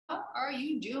are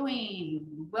you doing?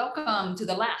 Welcome to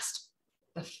the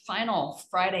final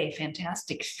Friday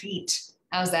Fantastic Feet.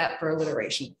 How's that for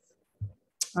alliteration?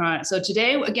 All right, so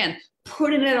today, again,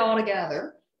 putting it all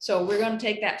together. So we're going to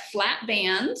take that flat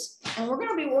band and we're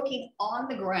going to be working on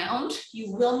the ground.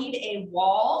 You will need a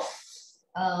wall.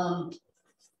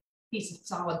 Piece of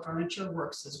solid furniture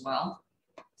works as well.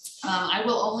 I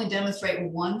will only demonstrate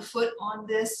 1 foot on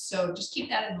this, so just keep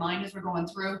that in mind as we're going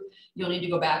through. You'll need to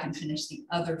go back and finish the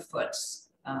other foots.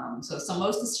 So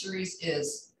most of the series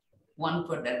is 1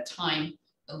 foot at a time.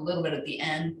 A little bit at the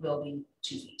end will be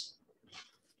 2 feet.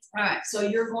 All right, so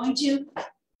you're going to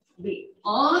be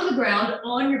on the ground,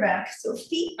 on your back, so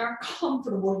feet are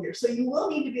comfortable here. So you will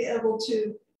need to be able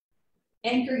to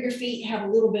anchor your feet, have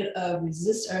a little bit of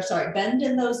bend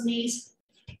in those knees.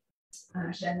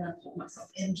 Actually, I'm going to pull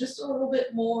myself in just a little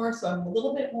bit more, so I'm a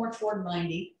little bit more toward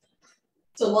 90.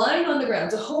 So lying on the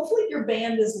ground, so hopefully your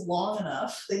band is long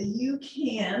enough that you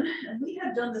can, and we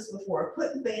have done this before,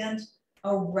 put the band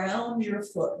around your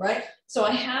foot, right? So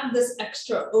I have this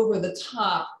extra over the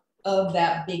top of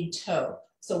that big toe.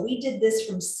 So we did this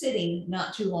from sitting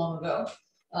not too long ago.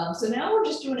 So now we're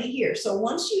just doing it here. So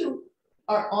once you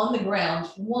are on the ground,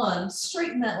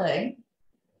 straighten that leg.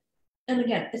 And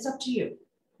again, it's up to you.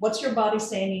 What's your body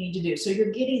saying you need to do? So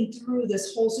you're getting through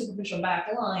this whole superficial back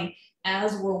line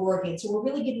as we're working. So we're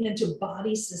really getting into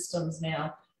body systems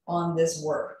now on this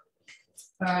work.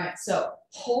 All right, so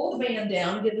hold the band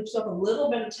down, give yourself a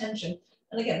little bit of tension.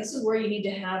 And again, this is where you need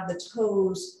to have the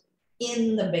toes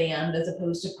in the band as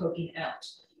opposed to poking out.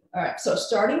 All right, so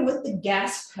starting with the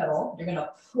gas pedal, you're gonna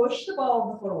push the ball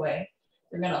of the foot away.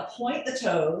 You're gonna point the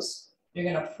toes. You're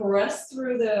going to press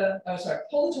through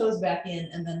pull the toes back in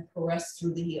and then press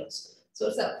through the heels. So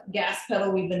it's that gas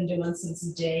pedal we've been doing since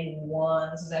day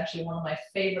 1. This is actually one of my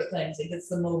favorite things. It gets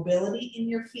the mobility in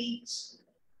your feet.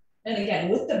 And again,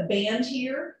 with the band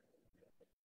here,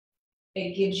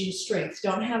 it gives you strength.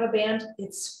 Don't have a band,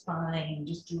 it's fine.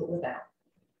 Just do it without.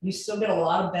 You still get a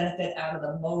lot of benefit out of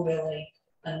the mobility.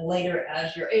 And later,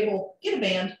 as you're able, get a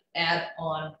band, add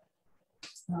on.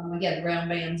 Again, round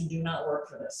bands do not work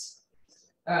for this.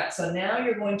 All right, so now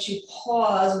you're going to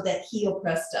pause with that heel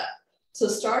pressed up. So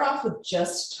start off with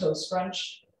just toe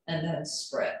scrunch and then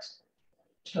spread.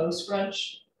 Toe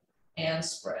scrunch and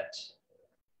spread.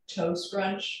 Toe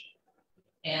scrunch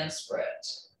and spread.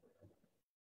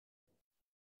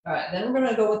 All right, then we're going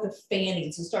to go with the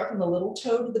fanning. So start from the little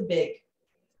toe to the big.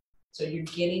 So you're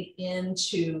getting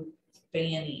into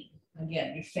fanning.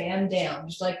 Again, you fan down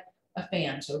just like a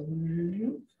fan. So,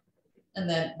 and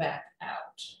then back out.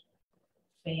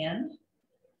 Fan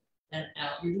and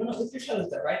out. You're doing it with your toes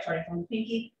though, right? Starting from the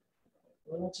pinky,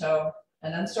 little toe,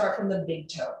 and then start from the big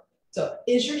toe. So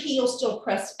is your heel still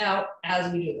pressed out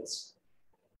as we do this?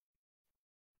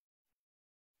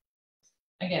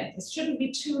 Again, this shouldn't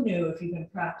be too new if you've been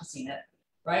practicing it,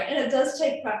 right? And it does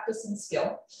take practice and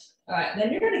skill. All right,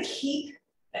 then you're going to keep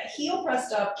that heel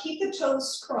pressed up, keep the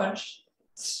toes scrunched,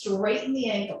 straighten the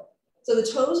ankle. So the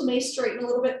toes may straighten a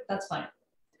little bit, that's fine.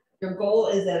 Your goal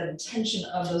is that intention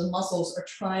of those muscles are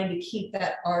trying to keep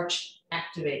that arch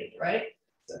activated, right?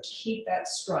 So keep that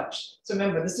scrunch. So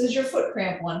remember, this is your foot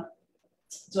cramp one.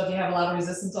 So if you have a lot of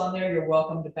resistance on there, you're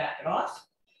welcome to back it off.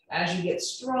 As you get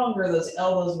stronger, those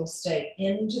elbows will stay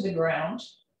into the ground.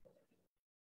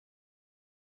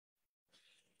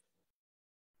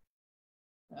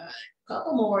 All right, a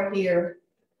couple more here.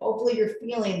 Hopefully you're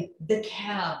feeling the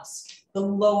calves, the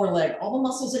lower leg, all the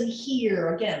muscles in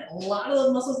here. Again, a lot of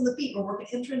those muscles in the feet. We're working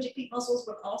intrinsic feet muscles,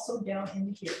 but also down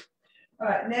into here. All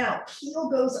right, now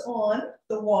heel goes on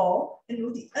the wall, and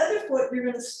with the other foot, you're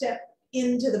going to step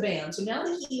into the band. So now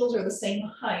the heels are the same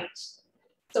height.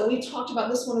 So we talked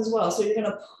about this one as well. So you're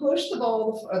going to push the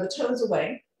ball or the toes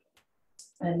away,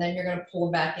 and then you're going to pull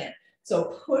them back in.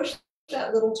 So push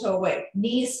that little toe away.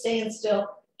 Knees staying still.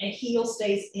 And heel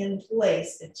stays in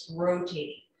place, it's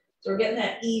rotating. So we're getting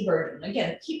that E version.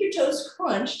 Again, keep your toes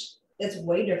crunched. It's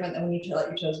way different than when you let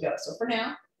your toes go. So for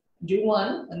now, do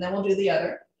one, and then we'll do the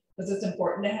other, because it's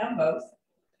important to have both.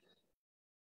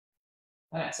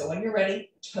 All right, so when you're ready,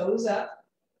 toes up,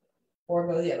 or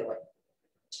go the other way.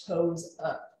 Toes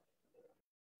up.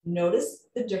 Notice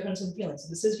the difference in feeling. So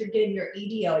this is you're getting your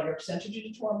EDL, your extensor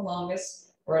digitorum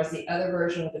longus, whereas the other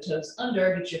version with the toes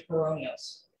under gets your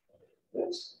peroneals.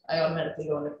 Oops, I automatically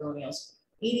go into peroneals.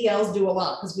 EDLs do a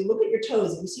lot because we look at your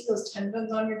toes. If you see those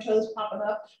tendons on your toes popping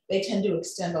up, they tend to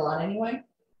extend a lot anyway.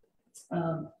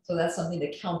 So that's something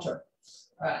to counter.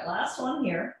 All right, last one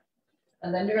here.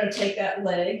 And then you're going to take that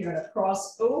leg, you're going to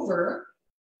cross over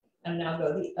and now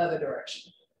go the other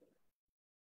direction.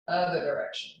 Other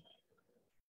direction.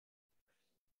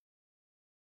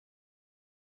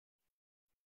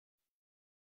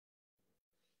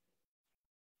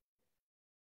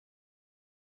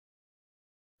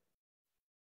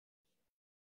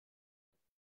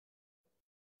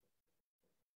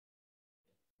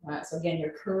 All right, so again,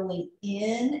 you're curling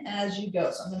in as you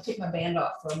go. So I'm going to take my band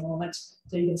off for a moment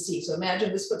so you can see. So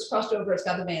imagine this foot's crossed over, it's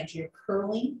got the band. So you're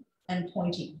curling and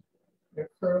pointing. You're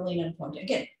curling and pointing.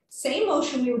 Again, same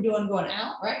motion we were doing going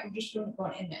out, right? We're just doing it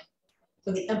going in now.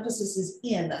 So the emphasis is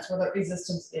in, that's where the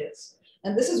resistance is.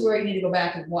 And this is where you need to go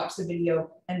back and watch the video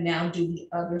and now do the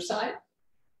other side.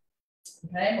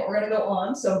 Okay, but we're going to go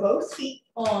on. So both feet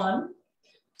on.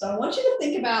 So I want you to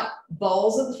think about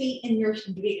balls of the feet in your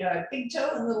big toe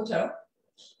and little toe.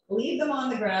 Leave them on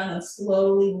the ground and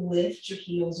slowly lift your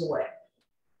heels away.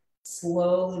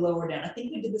 Slowly lower down. I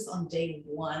think we did this on day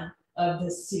 1 of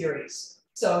this series.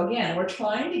 So again, we're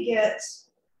trying to get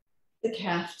the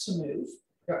calf to move.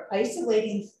 You're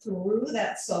isolating through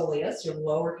that soleus, your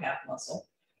lower calf muscle.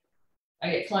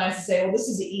 I get clients to say, well, this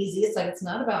is easy. It's like, it's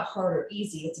not about hard or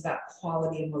easy. It's about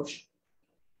quality of motion.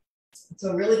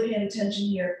 So really paying attention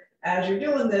here as you're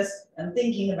doing this and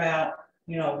thinking about,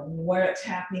 you know, where it's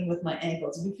happening with my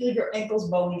ankles. If you feel your ankles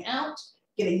bowing out,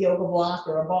 get a yoga block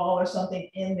or a ball or something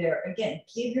in there. Again,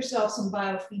 give yourself some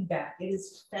biofeedback. It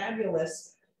is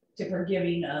fabulous for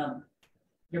giving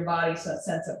your body some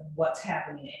sense of what's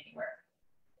happening anywhere.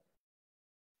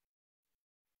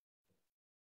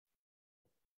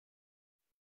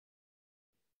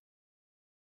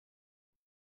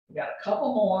 We got a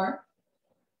couple more.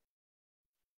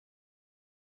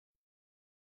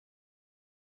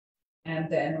 And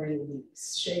then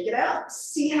release. Shake it out.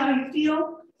 See how you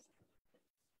feel.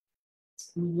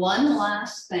 One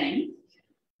last thing.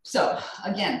 So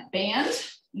again, band.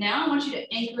 Now I want you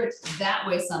to anchor it that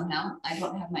way somehow. I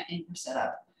don't have my anchor set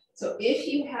up. So if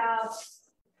you have,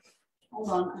 hold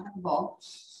on, I have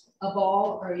a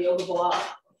ball or a yoga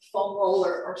block, foam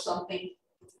roller or something.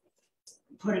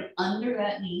 Put it under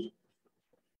that knee.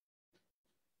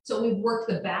 So we've worked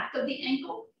the back of the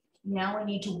ankle. Now we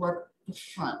need to work the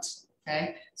front.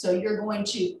 Okay, so you're going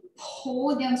to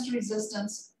pull against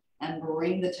resistance and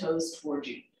bring the toes towards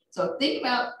you. So think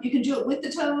about, you can do it with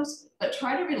the toes, but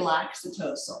try to relax the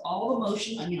toes. So all the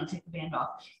motion, I'll take the band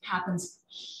off, happens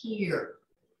here.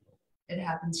 It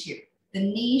happens here. The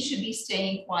knee should be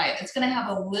staying quiet. It's going to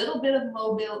have a little bit of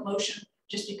mobile motion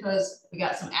just because we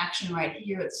got some action right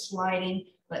here. It's sliding,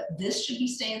 but this should be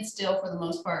staying still for the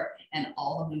most part, and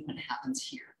all the movement happens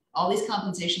here. All these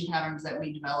compensation patterns that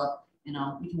we develop, you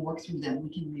know, we can work through them,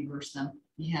 we can reverse them.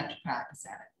 You have to practice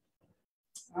at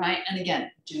it. All right, and again,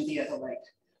 do the other leg.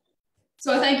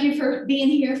 So I thank you for being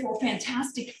here for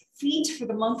fantastic feet for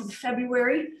the month of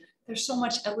February. There's so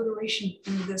much alliteration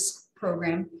in this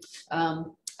program.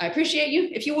 I appreciate you.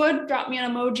 If you would, drop me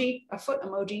an emoji, a foot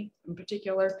emoji in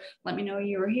particular. Let me know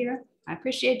you were here. I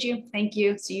appreciate you. Thank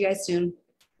you. See you guys soon.